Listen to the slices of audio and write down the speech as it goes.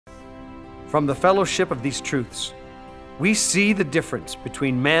From the fellowship of these truths, we see the difference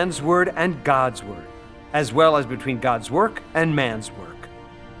between man's word and God's word, as well as between God's work and man's work.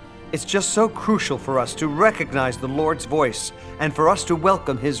 It's just so crucial for us to recognize the Lord's voice and for us to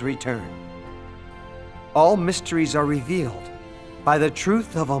welcome His return. All mysteries are revealed by the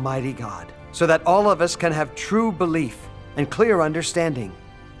truth of Almighty God, so that all of us can have true belief and clear understanding.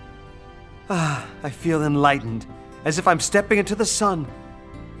 I feel enlightened, as if I'm stepping into the sun.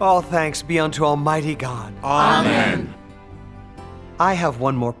 All thanks be unto Almighty God. Amen. I have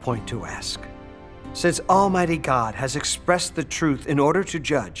one more point to ask. Since Almighty God has expressed the truth in order to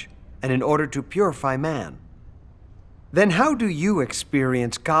judge and in order to purify man, then how do you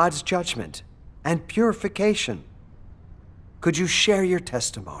experience God's judgment and purification? Could you share your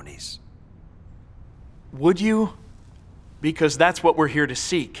testimonies? Would you? Because that's what we're here to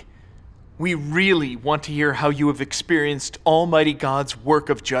seek. We really want to hear how you have experienced Almighty God's work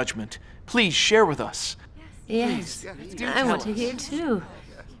of judgment. Please share with us. Yes, I want to hear too.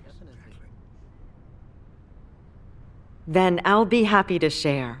 Then I'll be happy to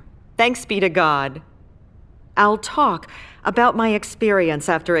share. Thanks be to God. I'll talk about my experience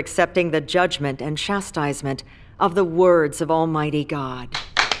after accepting the judgment and chastisement of the words of Almighty God.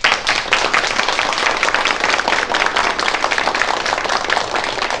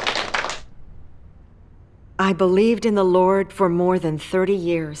 I believed in the Lord for more than 30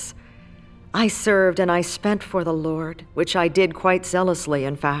 years. I served and I spent for the Lord, which I did quite zealously,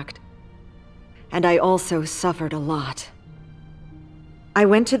 in fact. And I also suffered a lot. I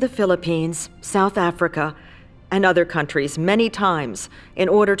went to the Philippines, South Africa, and other countries many times in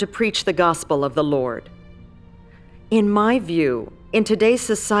order to preach the gospel of the Lord. In my view, in today's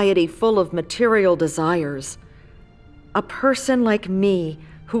society full of material desires, a person like me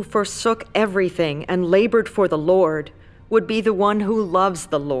who forsook everything and labored for the Lord would be the one who loves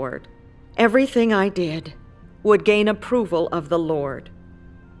the Lord. Everything I did would gain approval of the Lord.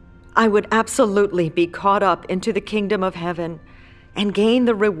 I would absolutely be caught up into the kingdom of heaven and gain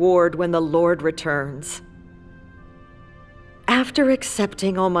the reward when the Lord returns. After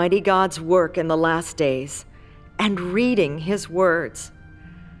accepting Almighty God's work in the last days and reading His words,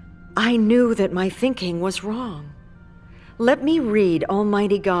 I knew that my thinking was wrong. Let me read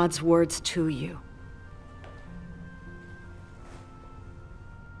Almighty God's words to you.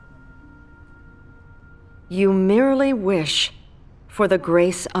 You merely wish for the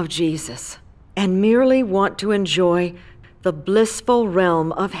grace of Jesus and merely want to enjoy the blissful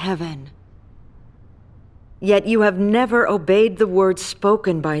realm of heaven. Yet you have never obeyed the words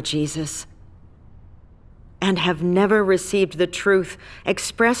spoken by Jesus and have never received the truth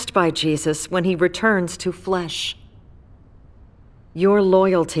expressed by Jesus when He returns to flesh. Your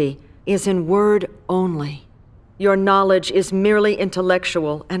loyalty is in word only. Your knowledge is merely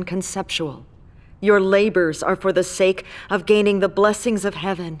intellectual and conceptual. Your labors are for the sake of gaining the blessings of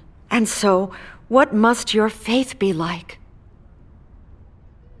heaven. And so, what must your faith be like?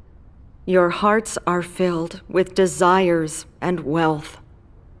 Your hearts are filled with desires and wealth.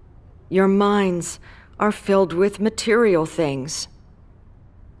 Your minds are filled with material things.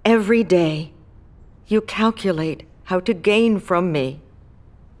 Every day, you calculate how to gain from me,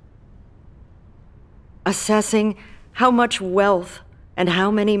 assessing how much wealth and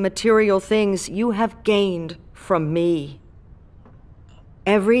how many material things you have gained from me.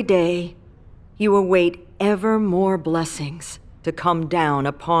 Every day, you await ever more blessings to come down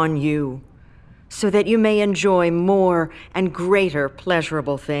upon you, so that you may enjoy more and greater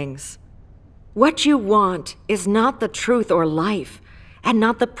pleasurable things. What you want is not the truth or life, and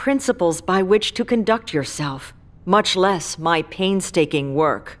not the principles by which to conduct yourself, much less my painstaking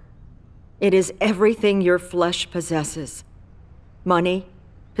work. It is everything your flesh possesses: money,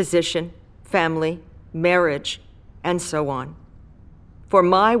 position, family, marriage, and so on. For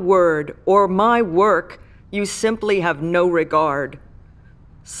my word or my work, you simply have no regard.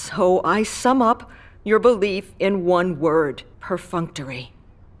 So I sum up your belief in one word: perfunctory.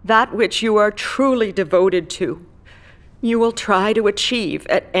 That which you are truly devoted to, you will try to achieve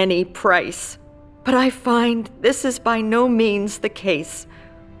at any price. But I find this is by no means the case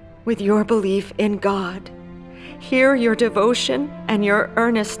with your belief in God. Here your devotion and your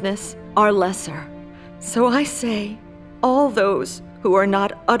earnestness are lesser. So I say, all those who are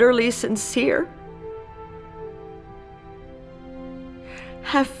not utterly sincere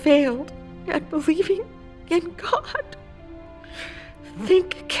have failed at believing in God.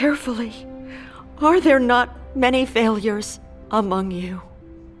 Think carefully. Are there not many failures among you?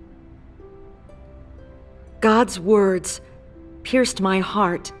 God's words pierced my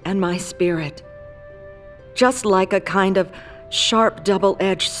heart and my spirit, just like a kind of sharp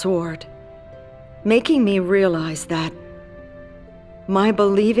double-edged sword. making me realize that my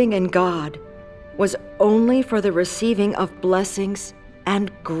believing in God was only for the receiving of blessings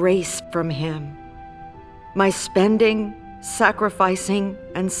and grace from Him. My spending, sacrificing,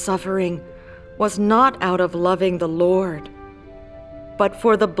 and suffering was not out of loving the Lord, but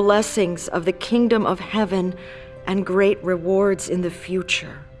for the blessings of the kingdom of heaven and great rewards in the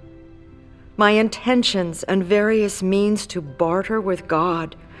future. My intentions and various means to barter with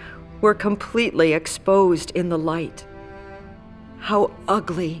God were completely exposed in the light. How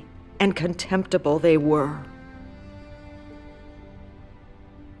ugly and contemptible they were.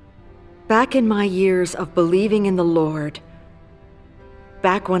 Back in my years of believing in the Lord,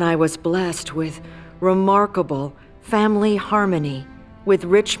 back when I was blessed with remarkable family harmony, with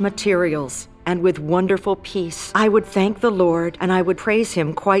rich materials, and with wonderful peace, I would thank the Lord and I would praise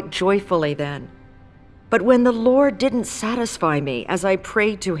Him quite joyfully then. But when the Lord didn't satisfy me as I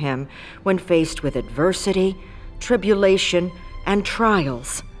prayed to Him when faced with adversity, tribulation, and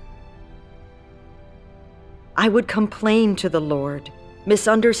trials, I would complain to the Lord,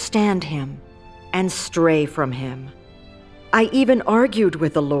 misunderstand Him, and stray from Him. I even argued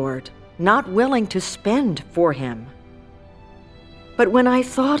with the Lord, not willing to spend for Him. But when I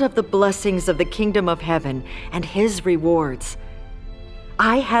thought of the blessings of the kingdom of heaven and His rewards,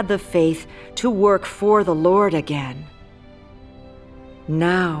 I had the faith to work for the Lord again.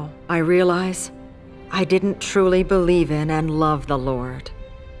 Now I realize I didn't truly believe in and love the Lord.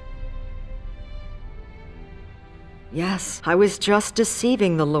 Yes, I was just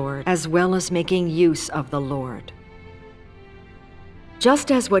deceiving the Lord as well as making use of the Lord.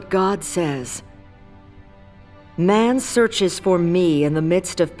 Just as what God says, man searches for me in the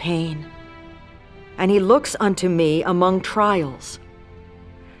midst of pain, and he looks unto me among trials.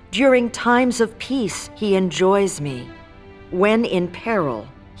 During times of peace he enjoys me. When in peril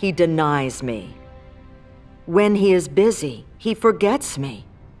he denies me. When he is busy he forgets me.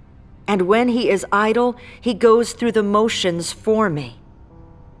 And when he is idle, he goes through the motions for me.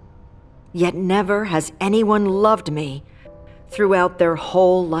 Yet never has anyone loved me throughout their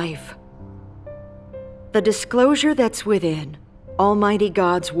whole life. The disclosure that's within Almighty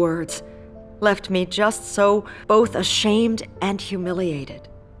God's words left me just so both ashamed and humiliated.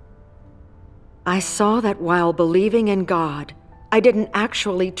 I saw that while believing in God, I didn't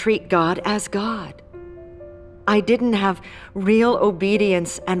actually treat God as God. I didn't have real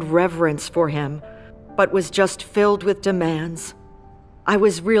obedience and reverence for Him, but was just filled with demands. I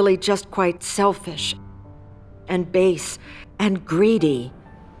was really just quite selfish and base and greedy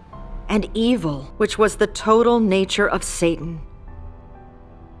and evil, which was the total nature of Satan.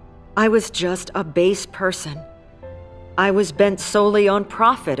 I was just a base person. I was bent solely on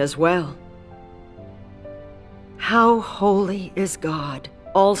profit as well. How holy is God,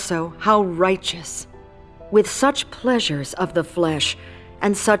 also how righteous, with such pleasures of the flesh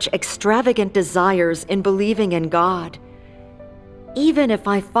and such extravagant desires in believing in God. Even if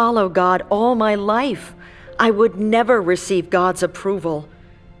I follow God all my life, I would never receive God's approval,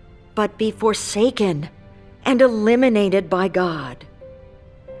 but be forsaken and eliminated by God.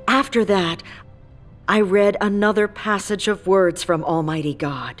 After that, I read another passage of words from Almighty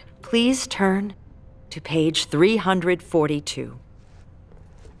God. Please turn to page 342.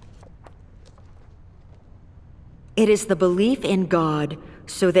 It is the belief in God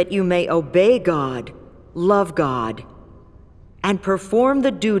so that you may obey God, love God, and perform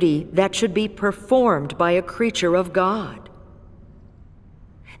the duty that should be performed by a creature of God.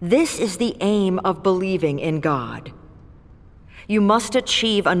 This is the aim of believing in God. You must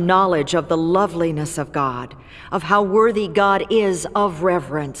achieve a knowledge of the loveliness of God, of how worthy God is of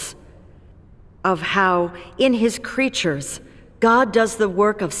reverence, of how, in His creatures, God does the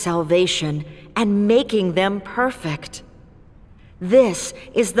work of salvation and making them perfect. This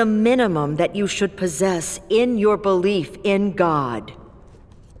is the minimum that you should possess in your belief in God.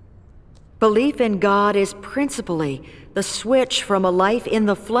 Belief in God is principally the switch from a life in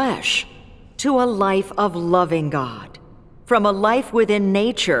the flesh to a life of loving God, from a life within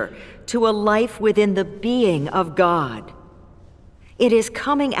nature to a life within the being of God. It is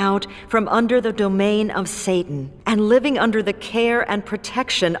coming out from under the domain of Satan and living under the care and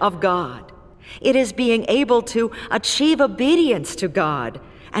protection of God. It is being able to achieve obedience to God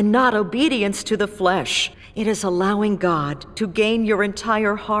and not obedience to the flesh. It is allowing God to gain your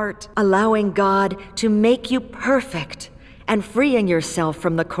entire heart, allowing God to make you perfect, and freeing yourself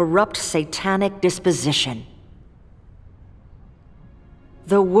from the corrupt satanic disposition.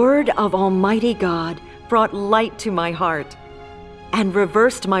 The word of Almighty God brought light to my heart and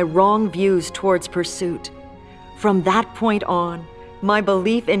reversed my wrong views towards pursuit. From that point on, my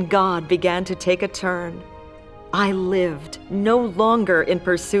belief in God began to take a turn. I lived no longer in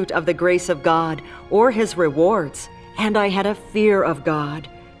pursuit of the grace of God or His rewards, and I had a fear of God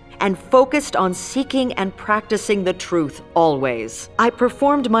and focused on seeking and practicing the truth always. I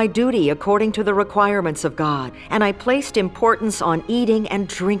performed my duty according to the requirements of God, and I placed importance on eating and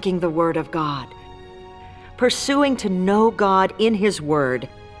drinking the Word of God, pursuing to know God in His Word,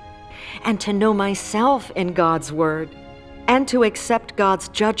 and to know myself in God's Word, and to accept God's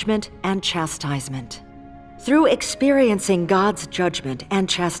judgment and chastisement. Through experiencing God's judgment and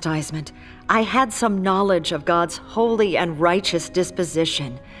chastisement, I had some knowledge of God's holy and righteous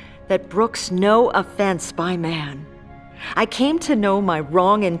disposition that brooks no offense by man. I came to know my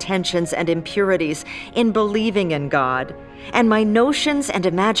wrong intentions and impurities in believing in God, and my notions and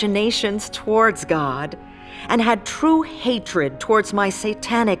imaginations towards God, and had true hatred towards my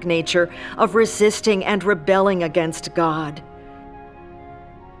satanic nature of resisting and rebelling against God.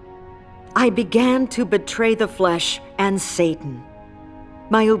 I began to betray the flesh and Satan.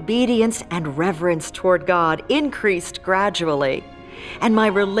 My obedience and reverence toward God increased gradually, and my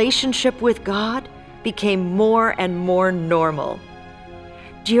relationship with God became more and more normal.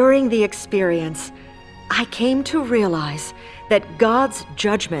 During the experience, I came to realize that God's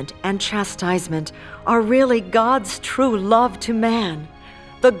judgment and chastisement are really God's true love to man,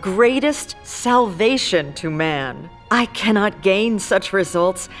 the greatest salvation to man. I cannot gain such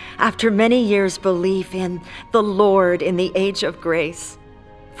results after many years' belief in the Lord in the age of grace.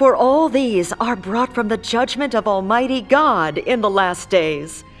 For all these are brought from the judgment of Almighty God in the last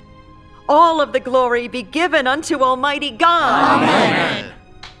days. All of the glory be given unto Almighty God. Amen.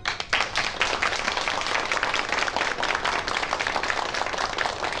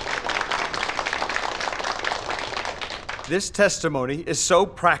 This testimony is so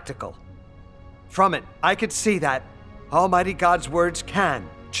practical. From it, I could see that Almighty God's words can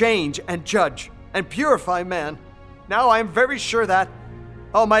change and judge and purify man. Now I am very sure that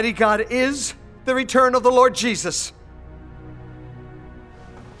Almighty God is the return of the Lord Jesus.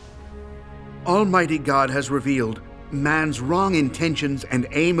 Almighty God has revealed man's wrong intentions and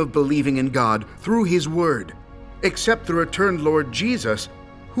aim of believing in God through His Word. Except the returned Lord Jesus,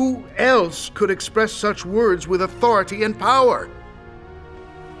 who else could express such words with authority and power?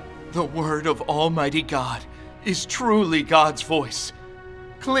 The Word of Almighty God is truly God's voice.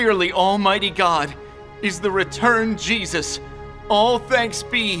 Clearly, Almighty God is the returned Jesus. All thanks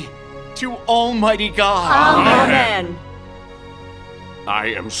be to Almighty God. Amen. I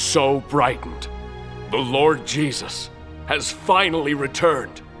am so brightened. The Lord Jesus has finally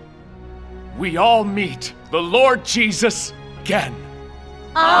returned. We all meet the Lord Jesus again.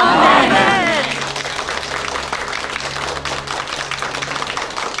 Amen.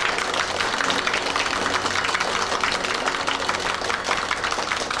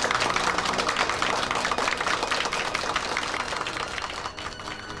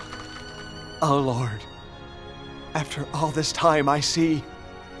 Oh Lord, after all this time I see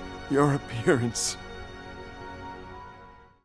your appearance